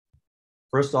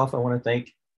First off, I want to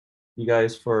thank you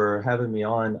guys for having me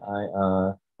on.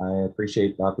 I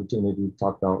appreciate the opportunity to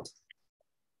talk about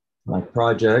my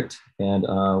project and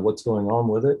what's going on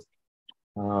with it.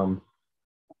 I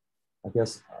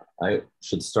guess I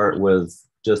should start with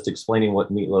just explaining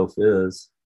what Meatloaf is.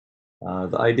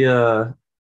 The idea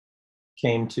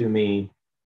came to me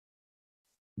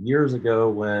years ago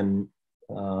when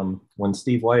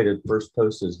Steve White had first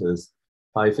posted his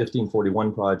Pi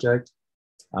 1541 project.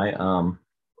 I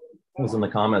was in the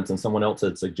comments and someone else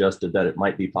had suggested that it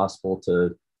might be possible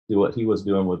to do what he was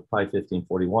doing with Pi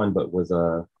 1541, but with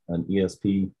an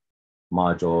ESP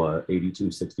module,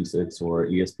 8266 or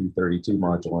ESP32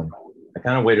 module. And I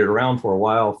kind of waited around for a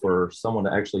while for someone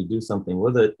to actually do something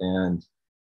with it, and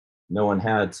no one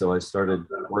had, so I started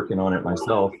working on it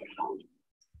myself.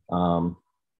 The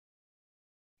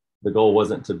goal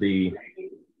wasn't to be,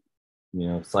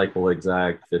 cycle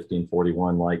exact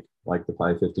 1541 like the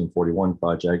Pi 1541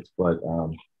 project, but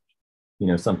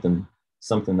something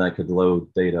that could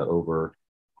load data over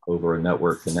a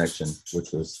network connection,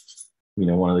 which was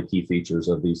one of the key features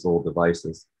of these little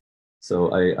devices.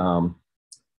 So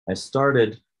I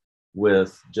started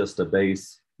with just a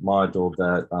base module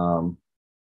that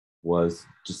was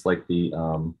just like the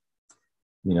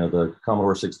the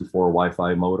Commodore 64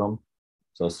 Wi-Fi modem.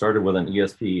 So I started with an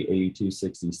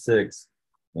ESP8266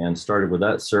 and started with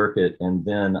that circuit, and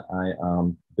then I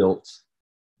built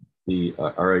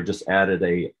I just added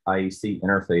a IEC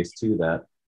interface to that.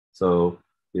 So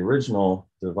the original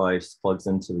device plugs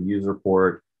into the user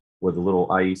port with a little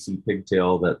IEC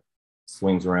pigtail that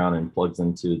swings around and plugs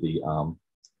into the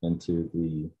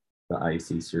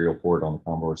IEC serial port on the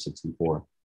Commodore 64.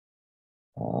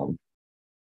 So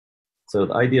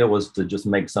the idea was to just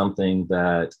make something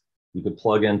that you could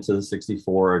plug into the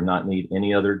 64 and not need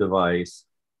any other device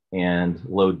and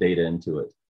load data into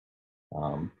it,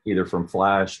 either from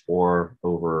flash or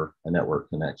over a network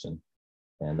connection.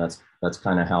 And that's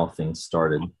kind of how things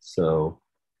started. So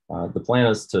the plan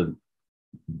is to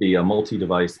be a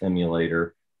multi-device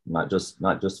emulator, not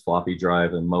just floppy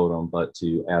drive and modem, but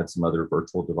to add some other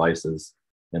virtual devices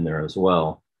in there as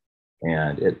well.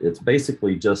 And it's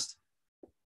basically just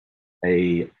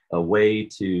a way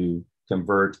to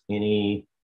convert any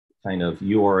kind of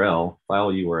file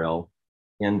URL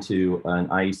into an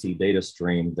IEC data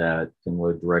stream that can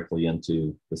load directly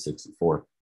into the 64.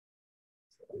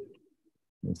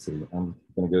 Let's see, I'm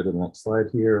going to go to the next slide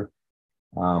here.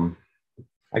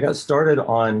 I got started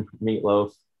on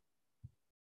Meatloaf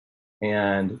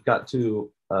and got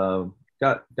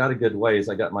a good ways.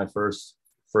 I got my first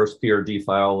PRD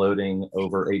file loading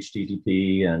over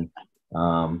HTTP and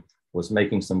was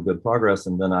making some good progress.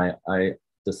 And then I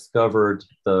discovered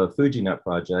the FujiNet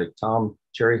project. Tom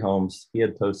Cherry Holmes, he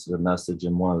had posted a message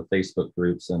in one of the Facebook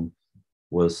groups and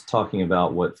was talking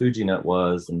about what FujiNet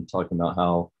was and talking about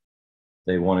how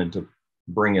they wanted to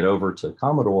bring it over to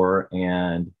Commodore.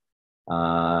 And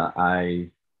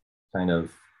I kind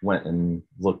of went and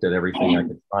looked at everything I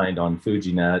could find on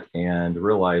FujiNet and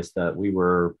realized that we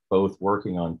were both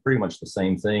working on pretty much the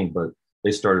same thing, but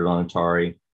they started on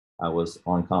Atari. I was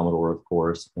on Commodore, of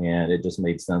course, and it just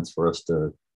made sense for us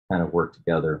to kind of work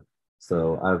together.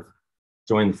 So I've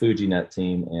joined the FujiNet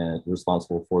team and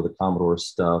responsible for the Commodore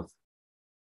stuff.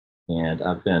 And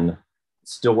I've been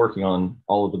still working on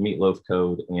all of the Meatloaf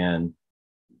code, and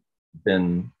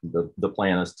then the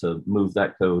plan is to move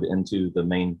that code into the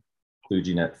main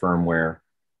FujiNet firmware,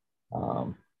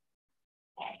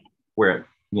 where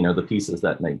the pieces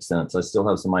that make sense. I still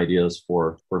have some ideas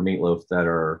for Meatloaf that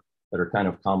are kind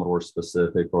of Commodore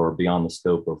specific or beyond the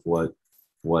scope of what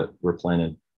we're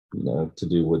planning to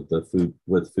do with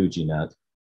FujiNet.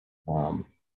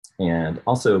 And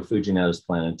also FujiNet is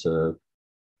planning to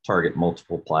target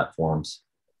multiple platforms,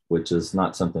 which is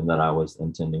not something that I was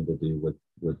intending to do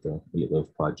with the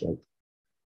Meatloaf project.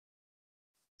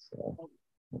 So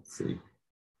let's see.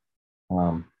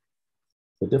 The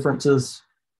differences.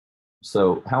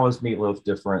 So how is Meatloaf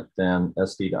different than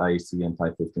SD to IEC and Pi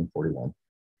 1541?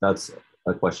 That's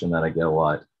a question that I get a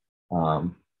lot.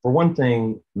 For one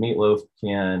thing, Meatloaf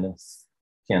can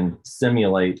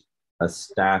simulate a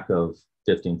stack of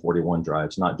 1541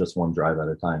 drives, not just one drive at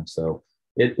a time. So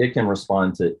it can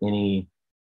respond to any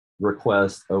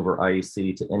request over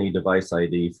IEC to any device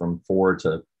ID from 4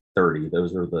 to 30.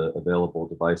 Those are the available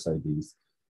device IDs.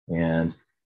 And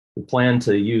we plan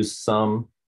to use some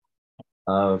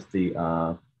of the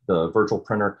virtual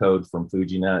printer code from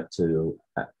FujiNet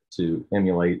to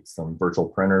emulate some virtual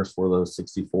printers for those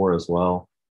 64 as well.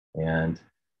 And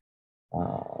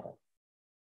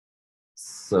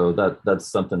so that's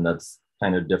something that's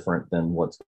kind of different than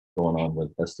what's going on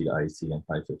with SD2IEC and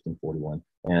Pi 1541.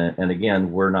 And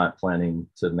again, we're not planning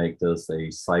to make this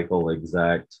a cycle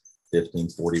exact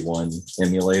 1541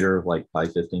 emulator like Pi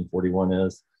 1541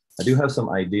 is. I do have some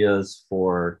ideas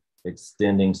for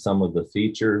extending some of the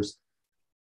features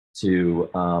to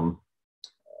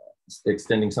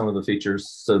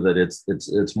so that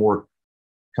it's more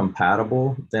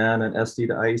compatible than an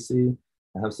SD2IEC.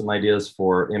 I have some ideas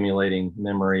for emulating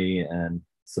memory and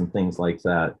some things like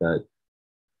that that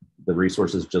the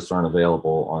resources just aren't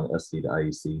available on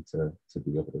SD2IEC to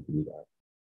be able to do that.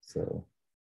 So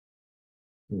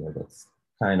yeah, that's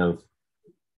kind of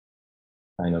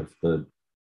the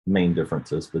main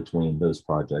differences between those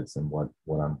projects and what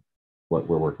we're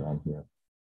working on here.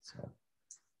 So,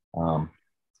 all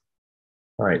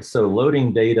right, so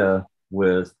loading data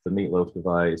with the Meatloaf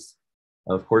device,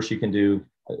 of course you can do,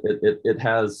 it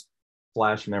has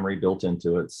flash memory built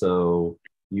into it, so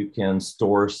you can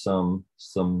store some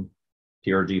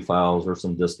PRG files or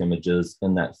some disk images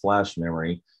in that flash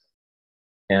memory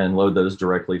and load those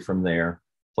directly from there.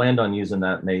 Planned on using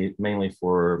that mainly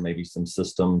for maybe some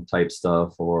system type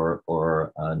stuff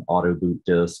or an auto boot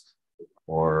disk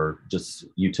or just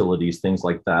utilities, things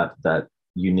like that that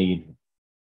you need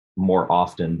more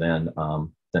often than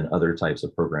other types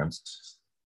of programs.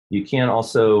 You can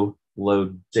also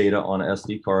load data on an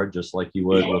SD card just like you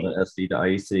would with an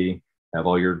SD2IEC, have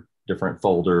all your different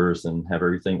folders and have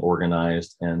everything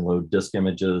organized and load disk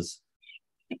images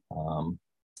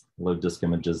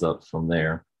up from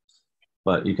there.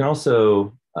 But you can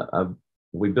also,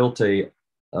 we built a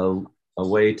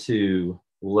way to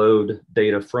load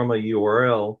data from a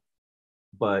URL,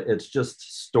 but it's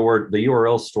just stored, the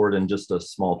URL is stored in just a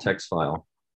small text file.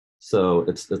 So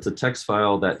it's a text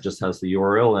file that just has the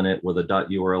URL in it with a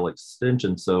 .url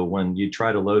extension. So when you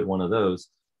try to load one of those,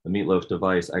 the Meatloaf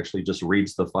device actually just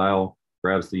reads the file,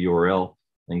 grabs the URL,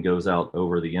 and goes out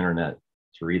over the internet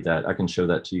to read that. I can show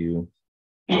that to you.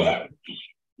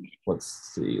 Let's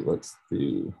see, I'm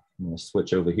gonna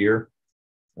switch over here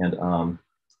and I'm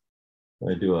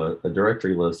gonna do a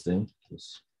directory listing.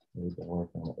 Just on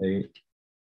 8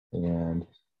 and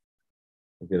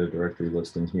I'll get a directory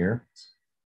listing here.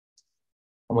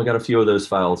 And we got a few of those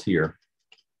files here.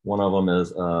 One of them is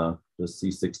just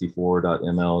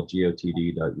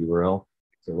c64.ml.gotd.url.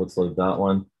 So let's load that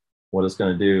one. What it's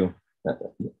gonna do,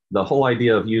 the whole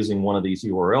idea of using one of these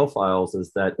URL files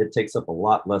is that it takes up a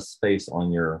lot less space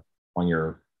on your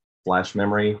flash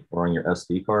memory or on your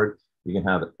SD card. You can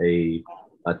have a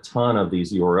ton of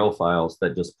these URL files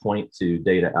that just point to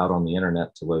data out on the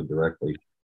internet to load directly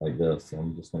like this. So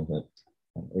I'm just going to hit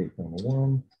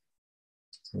 8.1.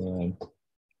 And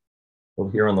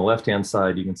over here on the left-hand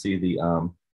side, you can see the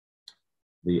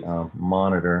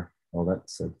monitor. Oh, that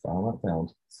said file not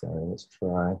found. Sorry, let's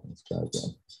try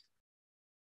again.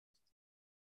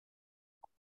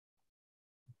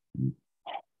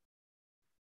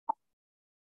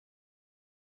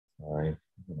 Sorry, I'm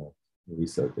gonna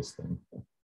reset this thing.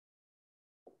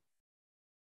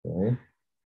 Okay,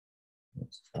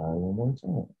 let's try one more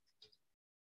time.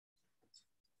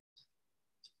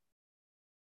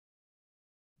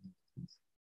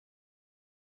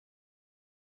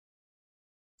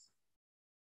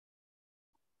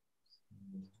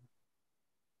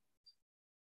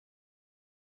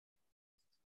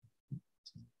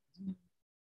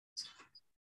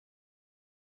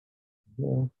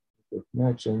 Yeah, good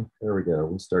connection. There we go.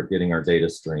 We start getting our data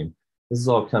stream. This is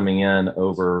all coming in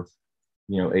over,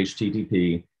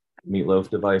 HTTP. Meatloaf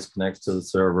device connects to the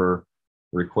server,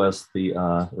 requests the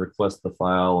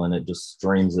file, and it just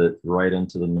streams it right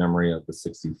into the memory of the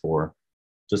 64.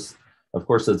 Just, of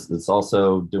course, it's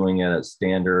also doing it at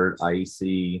standard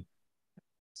IEC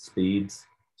speeds.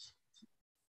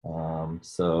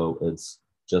 So it's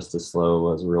just as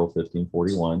slow as a real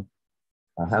 1541.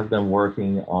 I have been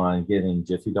working on getting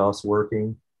Jiffy DOS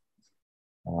working,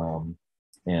 and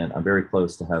I'm very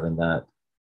close to having that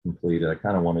completed. I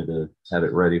kind of wanted to have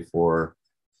it ready for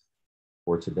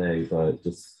today, but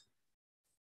just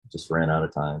ran out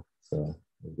of time. So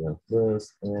we go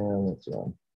this and let's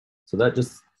run. So that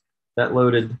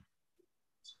loaded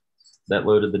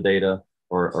the data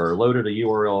or loaded a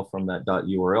URL from that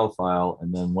 .url file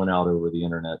and then went out over the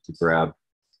internet to grab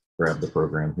the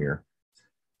program here.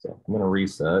 So I'm going to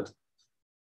reset.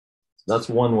 That's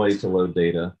one way to load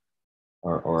data,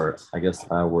 or I guess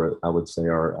I would say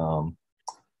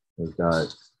we've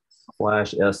got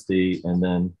flash SD and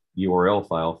then URL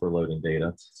file for loading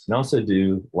data. You can also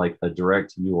do like a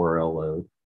direct URL load.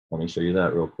 Let me show you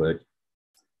that real quick.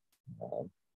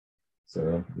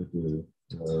 So you do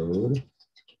load,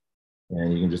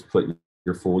 and you can just put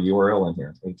your full URL in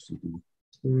here, HTTP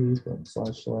please, /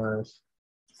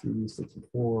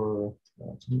 C64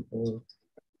 meatloaf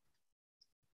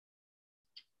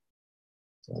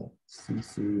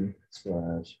cc/gotd.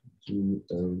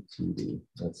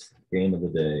 That's game of the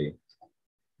day.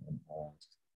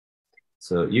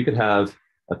 So you could have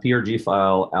a PRG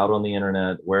file out on the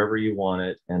internet wherever you want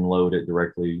it and load it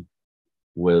directly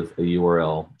with a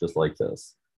URL just like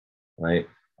this, right?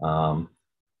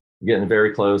 Getting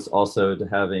very close also to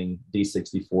having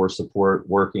D64 support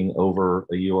working over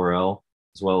a URL,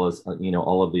 as well as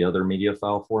all of the other media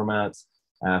file formats.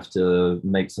 I have to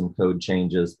make some code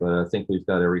changes, but I think we've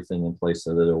got everything in place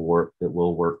so that it'll work. It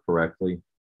will work correctly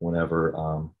whenever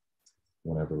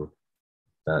whenever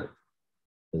that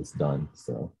is done.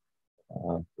 So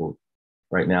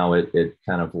right now it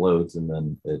kind of loads and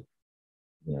then it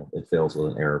fails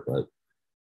with an error, but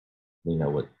we know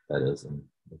what that is and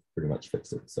pretty much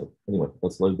fix it. So anyway,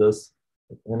 let's load this.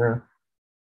 Enter.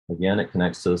 Again, it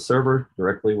connects to the server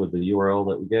directly with the URL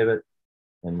that we gave it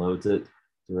and loads it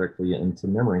directly into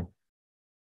memory.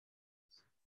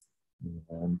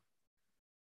 And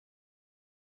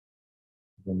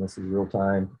this is real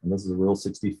time, and this is a real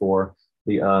 64.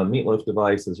 The Meatloaf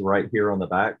device is right here on the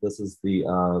back. This is the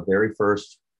very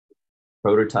first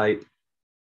prototype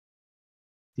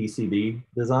PCB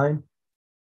design.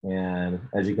 And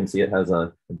as you can see, it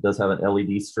does have an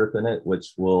LED strip in it,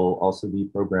 which will also be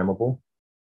programmable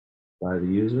by the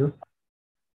user.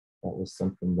 That was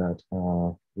something that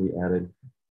we added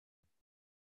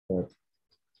that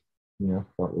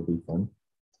thought would be fun.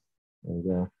 There we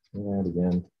go. And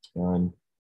again, run.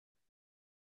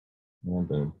 And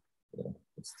boom. Yeah,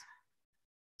 it's the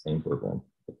same program.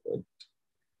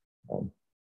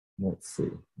 Let's see.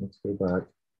 Let's go back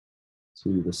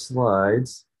to the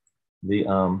slides.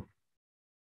 The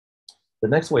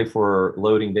next way for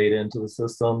loading data into the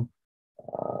system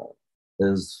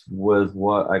is with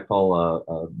what I call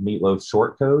a Meatloaf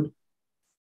shortcode.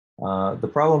 The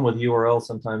problem with URLs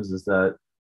sometimes is that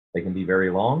they can be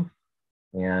very long,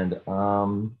 and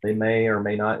they may or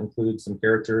may not include some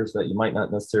characters that you might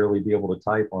not necessarily be able to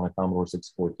type on a Commodore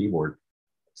 64 keyboard.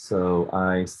 So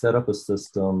I set up a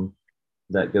system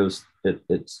that goes,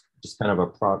 it's just kind of a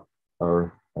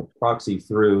proxy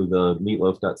through the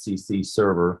meatloaf.cc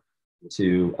server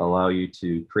to allow you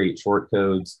to create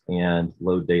shortcodes and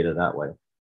load data that way.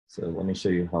 So let me show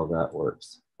you how that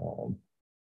works.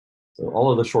 So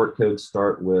all of the shortcodes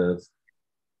start with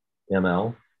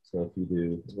ML. So if you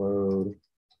do load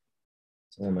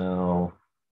ML,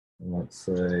 and let's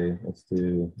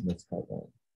do Python.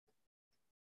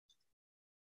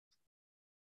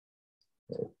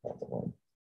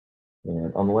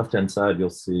 And on the left-hand side, you'll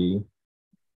see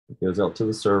it goes out to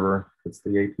the server, it's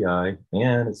the API,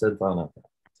 and it said file not found.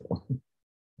 So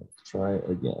let's try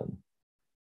again.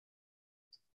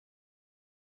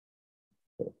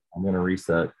 Okay, I'm going to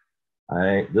reset.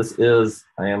 I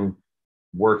am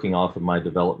working off of my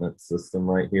development system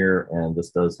right here, and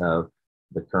this does have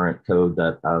the current code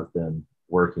that I've been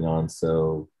working on.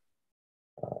 So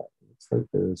looks like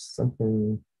there's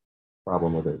something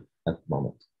problem with it at the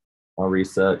moment. I'll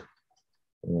reset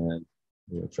and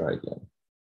we'll try again.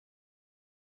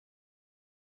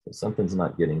 So something's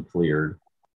not getting cleared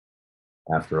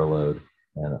after a load,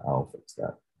 and I'll fix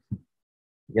that.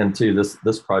 Again, too,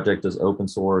 this project is open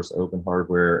source, open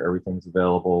hardware, everything's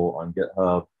available on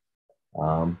GitHub.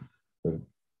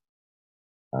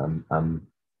 I'm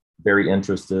very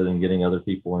interested in getting other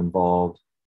people involved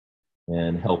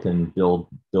and helping build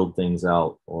things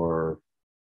out, or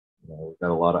we've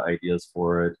got a lot of ideas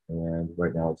for it, and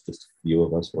right now it's just a few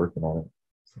of us working on it.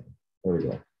 So there we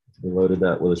go. We loaded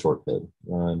that with a shortcode.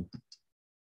 Run.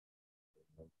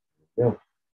 Go.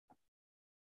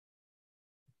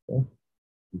 Okay.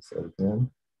 Reset again.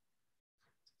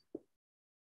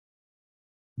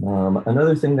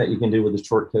 Another thing that you can do with the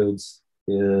shortcodes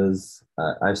is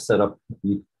I set up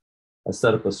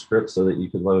a script so that you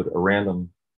could load a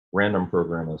random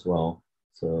program as well.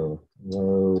 So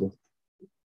load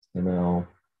ML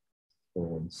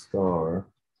star.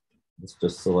 This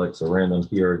just selects a random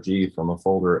PRG from a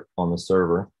folder on the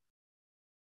server.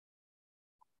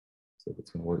 See if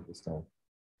it's going to work this time.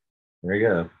 There you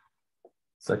go.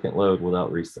 Second load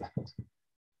without reset.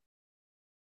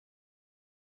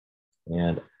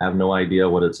 And I have no idea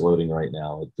what it's loading right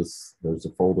now. There's a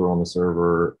folder on the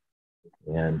server,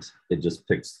 and it just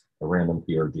picks a random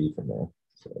PRG from there.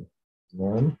 So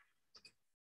run.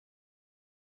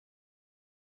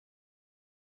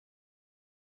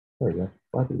 There we go.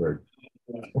 Floppy bird.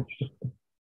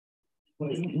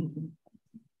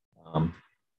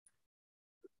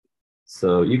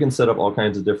 So you can set up all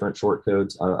kinds of different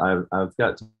shortcodes. I've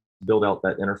got build out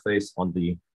that interface on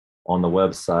the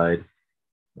website,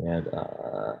 and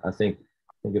I think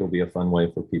it'll be a fun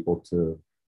way for people to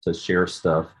share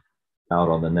stuff out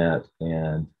on the net.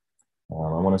 And I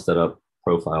want to set up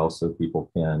profiles so people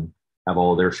can have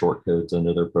all their short codes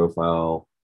under their profile,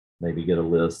 maybe get a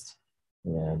list,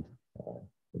 and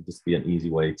it'd just be an easy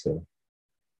way to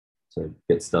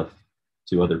get stuff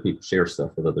to other people, share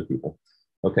stuff with other people.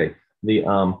 Okay, the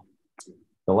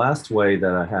last way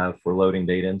that I have for loading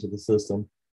data into the system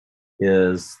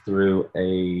is through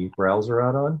a browser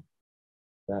add-on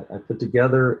that I put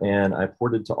together and I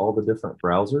ported to all the different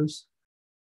browsers.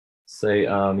 Say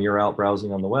you're out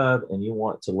browsing on the web and you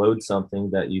want to load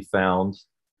something that you found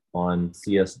on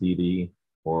CSDB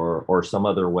or some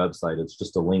other website. It's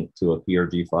just a link to a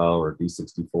PRG file or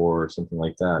D64 or something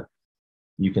like that.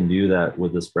 You can do that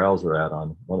with this browser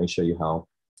add-on. Let me show you how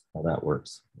that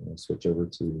works. I'm going to switch over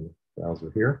to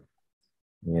browser here,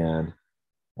 and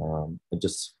we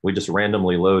just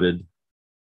randomly loaded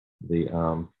the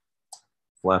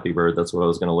Flappy Bird. That's what I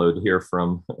was going to load here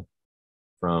from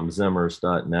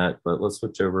Zimmers.net. But let's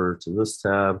switch over to this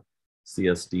tab,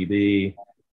 CSDB.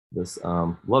 This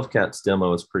Lovecats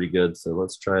demo is pretty good, so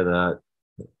let's try that.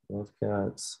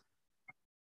 Lovecats.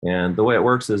 And the way it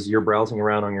works is you're browsing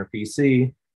around on your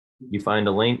PC, you find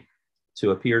a link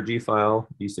to a PRG file,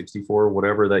 D64,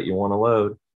 whatever that you want to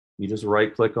load. You just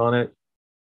right click on it,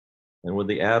 and with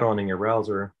the add-on in your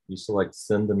browser, you select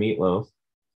send to Meatloaf.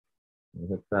 You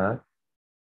hit that,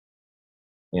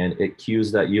 and it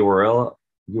queues that URL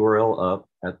up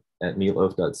at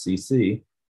meatloaf.cc,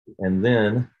 and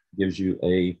then gives you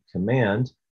a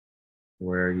command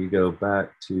where you go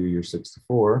back to your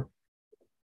 64.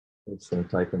 I'm just going to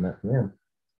type in that command.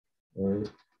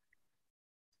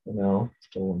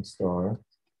 ::star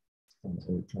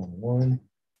 891.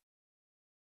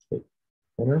 Hit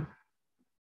enter.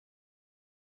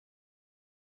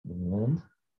 And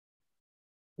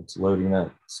it's loading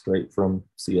that straight from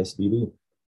CSDB.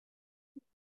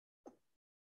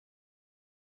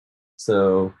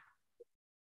 So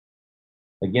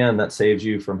again, that saves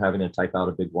you from having to type out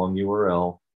a big long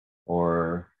URL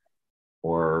or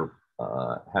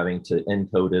having to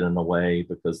encode it in a way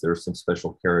because there's some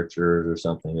special characters or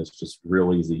something. It's just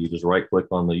real easy. You just right click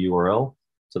on the URL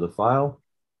to the file,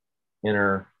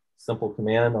 enter simple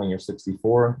command on your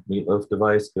 64, Meatloaf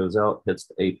device goes out, hits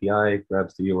the API,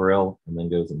 grabs the URL, and then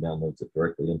goes and downloads it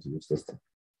directly into your system.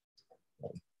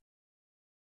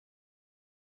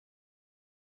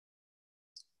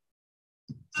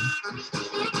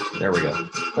 There we go.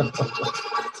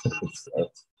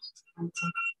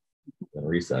 Gonna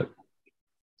reset.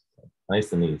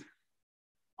 Nice and neat.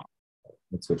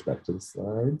 Let's switch back to the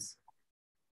slides.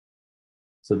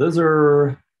 So those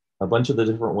are a bunch of the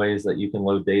different ways that you can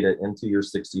load data into your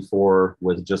 64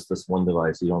 with just this one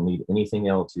device. You don't need anything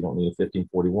else. You don't need a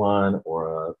 1541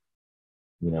 or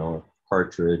a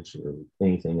cartridge or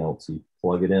anything else. You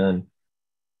plug it in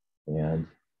and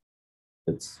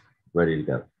it's ready to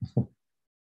go.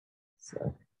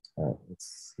 So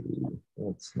let's see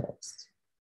what's next.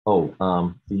 Oh,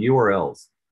 the URLs.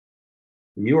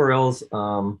 The URLs,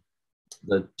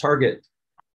 the target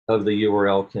of the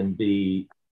URL can be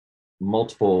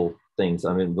multiple things.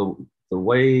 I mean, the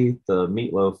way the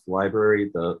Meatloaf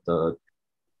library, the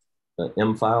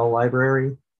M file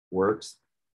library works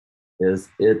is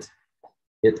it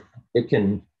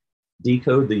can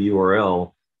decode the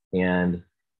URL, and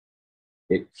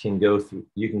it can go through,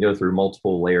 you can go through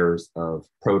multiple layers of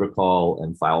protocol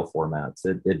and file formats.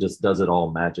 It just does it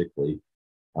all magically.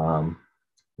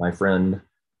 My friend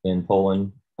in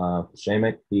Poland,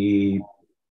 Jaime, he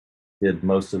did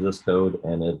most of this code,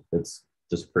 and it's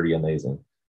just pretty amazing.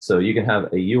 So you can have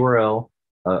a URL,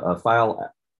 a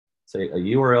file, say a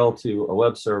URL to a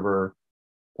web server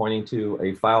pointing to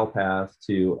a file path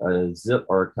to a zip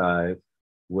archive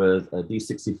with a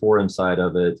D64 inside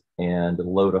of it, and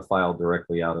load a file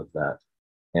directly out of that.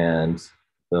 And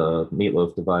the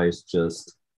Meatloaf device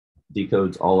just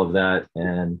decodes all of that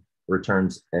and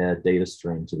returns a data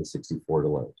stream to the 64 to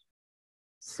load.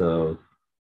 So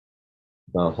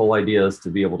the whole idea is to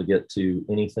be able to get to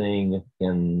anything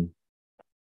in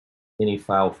any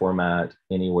file format,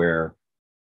 anywhere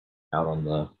out on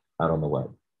the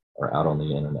web or out on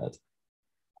the internet,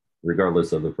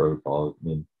 regardless of the protocol. I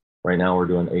mean, right now we're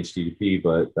doing HTTP,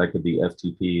 but that could be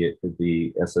FTP, it could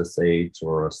be SSH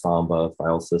or a Samba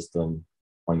file system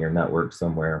on your network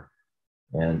somewhere,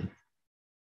 and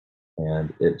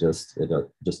it just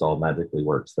all magically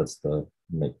works. That's the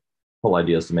whole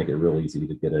idea, is to make it real easy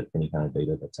to get at any kind of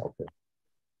data that's out there.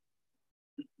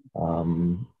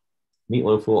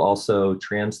 Meatloaf will also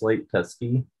translate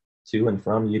Pesky to and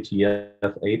from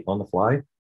UTF-8 on the fly.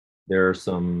 There are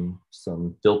some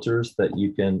filters that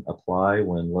you can apply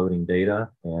when loading data,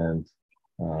 and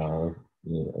of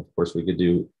course we could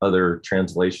do other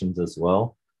translations as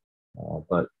well.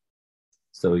 But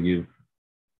so you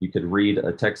could read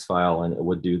a text file and it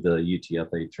would do the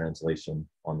UTF-8 translation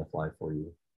on the fly for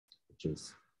you, which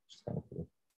is kind of cool.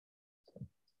 So,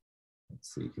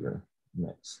 let's see here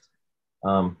next.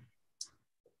 The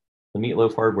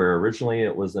Meatloaf hardware, originally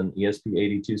it was an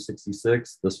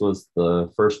ESP8266. This was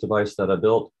the first device that I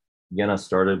built. Again, I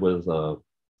started with a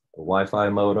Wi-Fi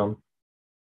modem,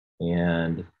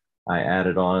 and I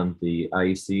added on the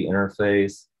IEC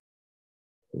interface.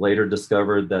 Later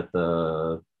discovered that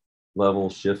the level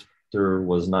shifter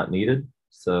was not needed,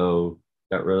 so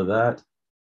got rid of that.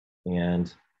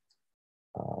 And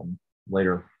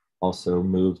later also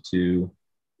moved to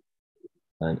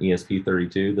an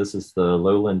ESP32. This is the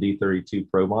Lowland D32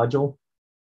 Pro module.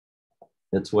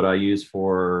 It's what I use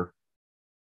for,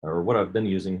 or what I've been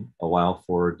using a while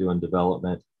for doing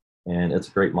development. And it's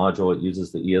a great module. It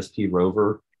uses the ESP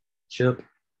Rover chip,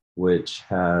 which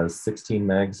has 16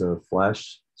 megs of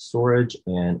flash storage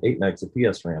and 8 megs of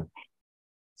PS RAM.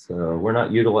 So we're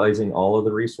not utilizing all of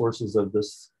the resources of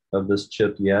this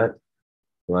chip yet,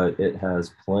 but it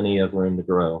has plenty of room to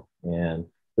grow. And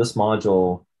this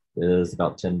module is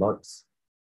about $10,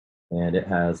 and it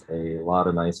has a lot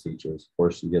of nice features. Of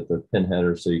course, you get the pin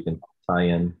header so you can tie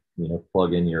in,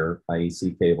 plug in your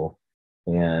IEC cable,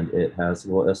 and it has a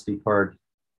little SD card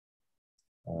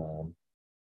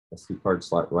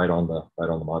slot right on the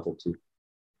module too.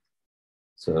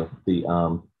 So the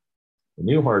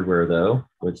new hardware though,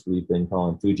 which we've been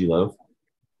calling Fujiloaf,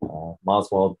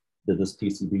 Moswald did this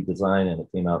PCB design and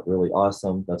it came out really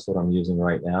awesome. That's what I'm using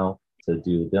right now to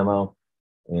do the demo.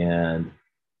 And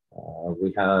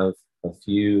we have a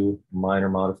few minor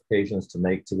modifications to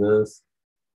make to this,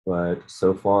 but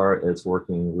so far it's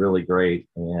working really great,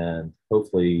 and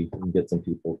hopefully we can get some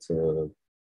people to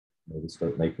maybe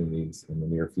start making these in the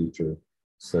near future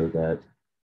so that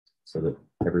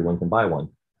everyone can buy one.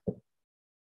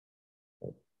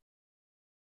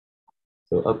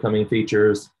 So upcoming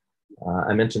features,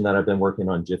 I mentioned that I've been working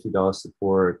on Jiffy DOS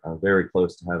support. I'm very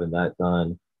close to having that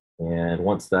done. And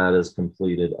once that is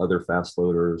completed, other fast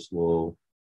loaders will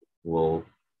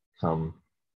come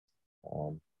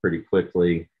pretty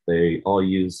quickly. They all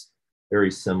use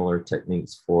very similar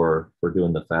techniques for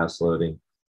doing the fast loading.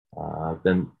 I've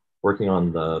been working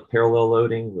on the parallel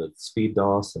loading with Speed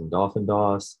DOS and Dolphin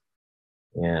DOS,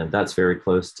 and that's very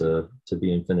close to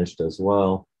being finished as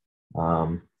well.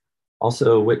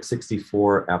 Also,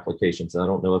 WIC64 applications. I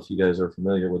don't know if you guys are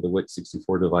familiar with the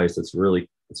WIC64 device. It's really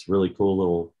cool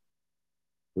little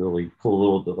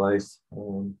device. I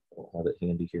don't have it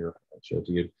handy here. I'll show it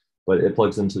to you. But it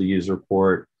plugs into the user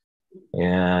port,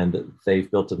 and they've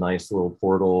built a nice little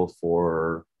portal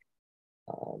for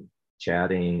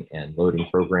chatting and loading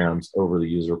programs over the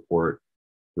user port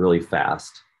really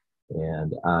fast.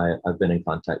 And I've been in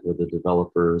contact with the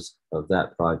developers of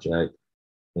that project,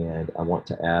 and I want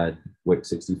to add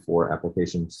WIC64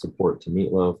 application support to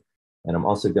Meatloaf. And I'm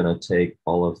also going to take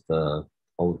all of the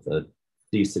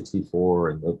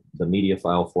D64 and the media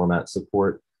file format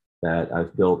support that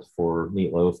I've built for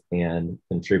Meatloaf and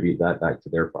contribute that back to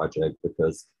their project,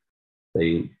 because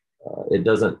it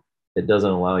doesn't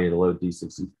allow you to load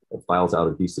files out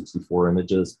of D64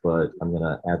 images, but I'm going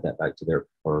to add that back to their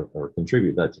or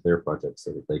contribute that to their project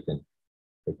so that they can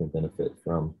benefit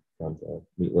from the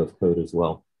Meatloaf code as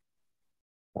well.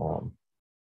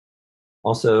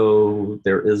 Also,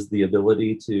 there is the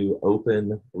ability to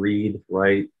open, read,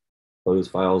 write those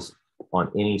files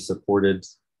on any supported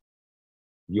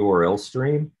URL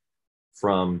stream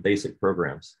from basic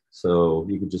programs. So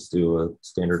you could just do a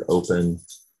standard open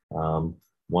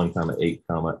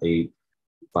 1,8,8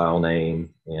 file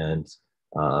name and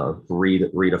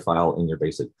read a file in your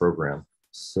basic program.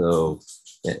 So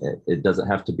it doesn't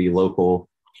have to be local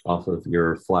off of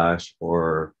your Flash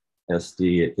or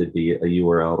SD. It could be a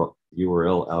URL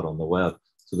out on the web.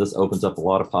 So this opens up a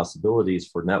lot of possibilities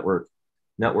for network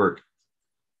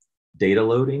data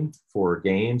loading for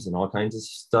games and all kinds of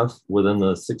stuff within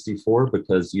the 64,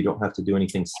 because you don't have to do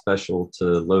anything special to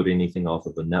load anything off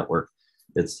of the network.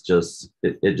 It's just,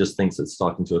 it just thinks it's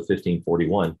talking to a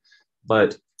 1541.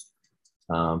 But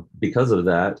because of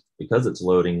that, because it's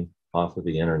loading off of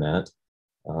the internet,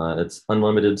 it's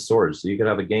unlimited storage. So you could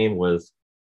have a game with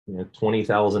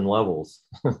 20,000 levels.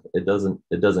 It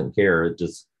doesn't care. It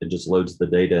just loads the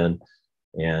data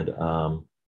in,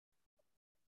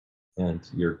 and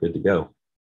you're good to go.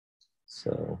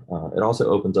 So it also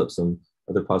opens up some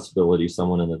other possibilities.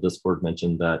 Someone in the Discord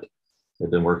mentioned that they've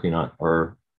been working on,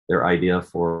 or their idea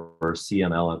for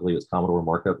CML, I believe it's Commodore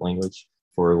markup language,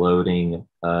 for loading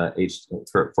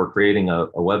for creating a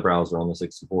web browser on the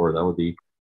 64. That'd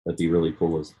be really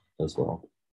cool as well.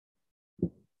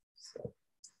 So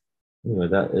anyway,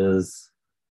 that is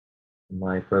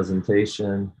my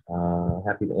presentation.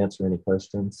 Happy to answer any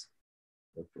questions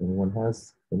if anyone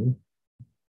has any.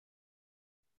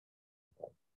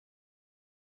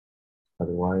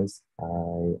 Otherwise,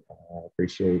 I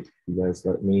appreciate you guys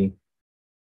letting me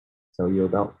tell you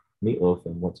about Meatloaf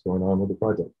and what's going on with the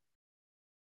project.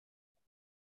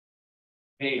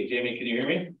 Hey, Jamie, can you hear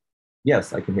me?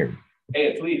 Yes, I can hear you. Hey,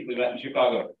 it's Leaf. We met in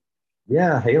Chicago.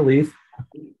 Yeah, hey, Leaf.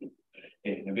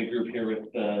 Hey, a big group here with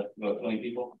about 20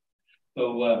 people.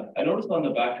 So I noticed on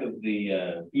the back of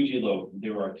the Fuji logo,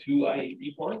 there are 2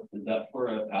 IEC ports. Is that for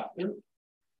a pass-through?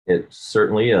 It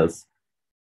certainly is.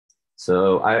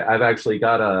 So I've actually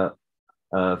got a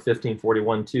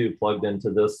 1541.2 plugged into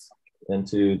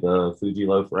the Fuji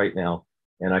loaf right now,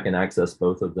 and I can access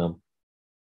both of them.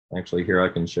 Actually, here I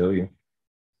can show you.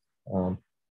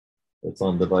 It's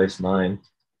on device 9.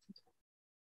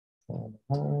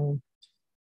 And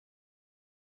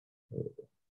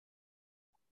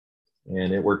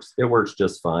it works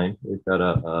just fine. We've got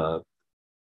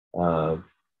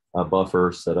a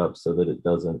buffer set up so that it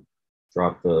doesn't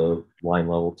drop the line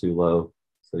level too low.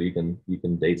 So you can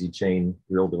daisy chain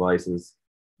real devices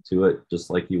to it just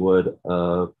like you would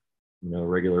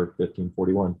regular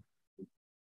 1541.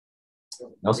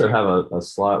 I also have a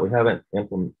slot. We haven't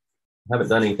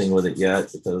done anything with it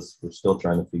yet because we're still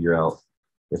trying to figure out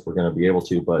if we're going to be able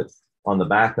to. But on the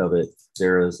back of it,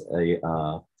 there is a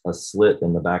slit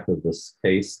in the back of this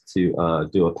case to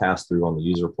do a pass through on the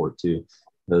user port too,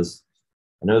 because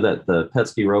I know that the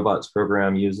Petsky Robots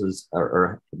program uses,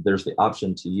 or there's the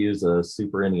option to use a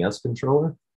Super NES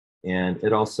controller, and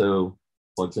it also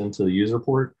plugs into the user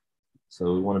port.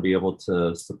 So we want to be able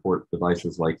to support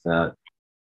devices like that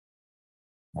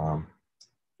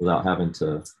without having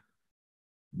to,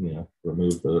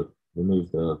 remove the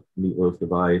Meatloaf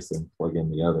device and plug in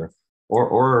the other.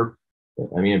 Or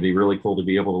I mean, it'd be really cool to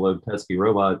be able to load Petsky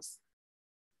Robots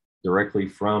directly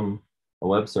from a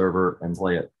web server and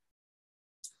play it.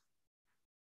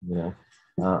 I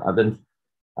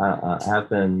have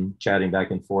been chatting back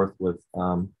and forth with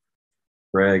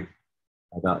Greg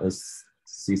about this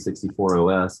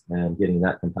C64 OS and getting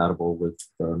that compatible with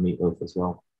Meatloaf as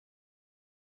well.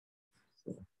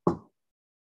 So,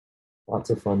 lots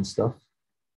of fun stuff.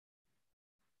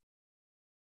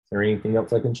 Is there anything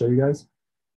else I can show you guys?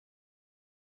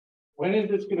 When is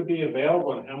this going to be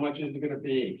available and how much is it going to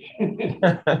be?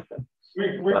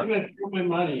 We're going to throw my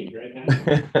money right now.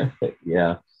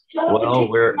 Yeah. Well,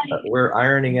 we're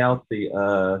ironing out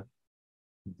the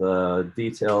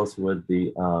details with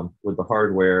the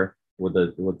hardware, with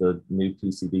the new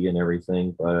PCB and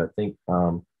everything. But I think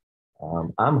I'm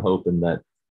hoping that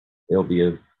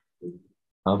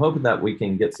I'm hoping that we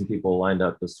can get some people lined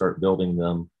up to start building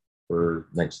them for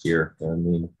next year. I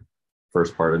mean,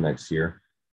 first part of next year.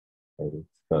 Maybe.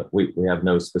 But we have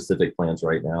no specific plans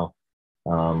right now.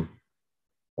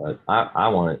 But I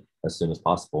want it as soon as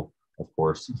possible, of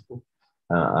course.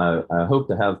 I hope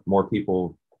to have more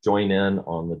people join in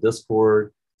on the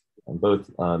Discord, on both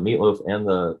Meatloaf and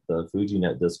the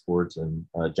FujiNet Discords, and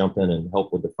jump in and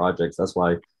help with the projects. That's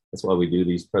why we do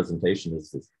these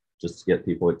presentations, is just to get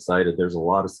people excited. There's a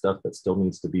lot of stuff that still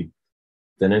needs to be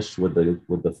finished with the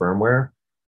firmware,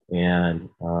 and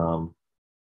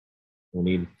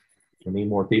we need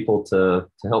more people to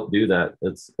help do that.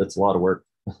 It's a lot of work.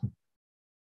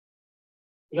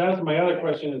 That's my other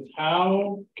question: is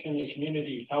how can the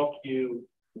community help you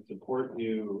and support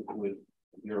you with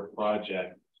your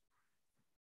project?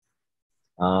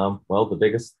 Well, the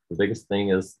biggest thing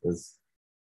is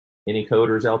any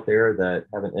coders out there that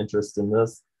have an interest in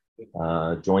this,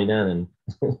 join in,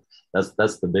 and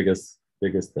that's the biggest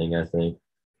thing, I think.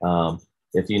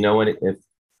 If you know any,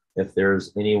 if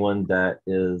there's anyone that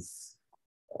is,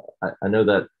 I know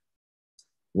that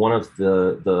one of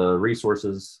the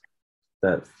resources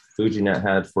that FujiNet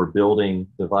had for building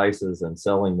devices and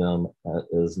selling them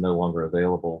is no longer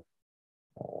available.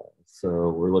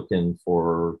 So we're looking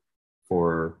for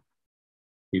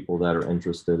people that are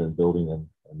interested in building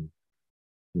and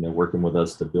working with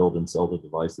us to build and sell the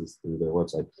devices through their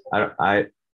website.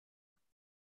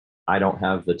 I don't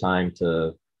have the time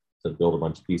to build a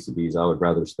bunch of PCBs. I would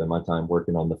rather spend my time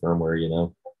working on the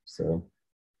firmware, So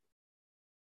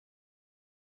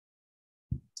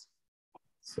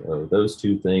those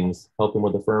two things, helping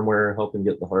with the firmware, helping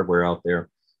get the hardware out there,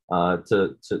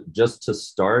 to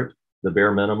start, the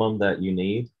bare minimum that you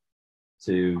need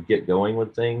to get going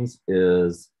with things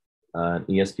is an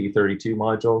ESP32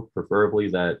 module, preferably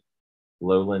that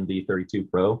Lowland D32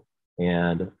 Pro,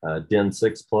 and a DIN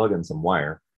 6 plug and some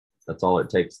wire. That's all it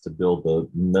takes to build the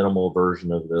minimal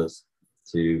version of this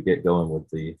to get going with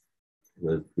the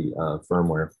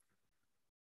firmware.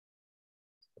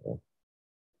 So.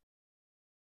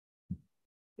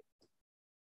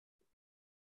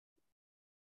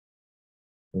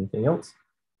 Anything else?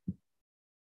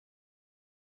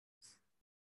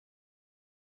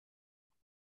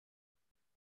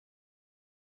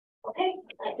 Okay,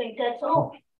 I think that's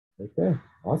all. Okay,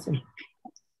 awesome.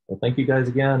 Well, thank you guys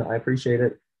again. I appreciate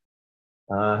it.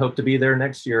 I hope to be there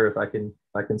next year if I can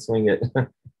swing it.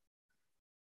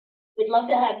 We'd love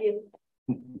to have you.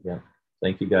 Yeah,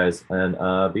 thank you guys,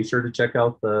 and be sure to check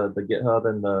out the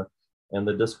GitHub and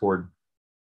the Discord.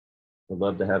 We'd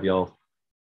love to have y'all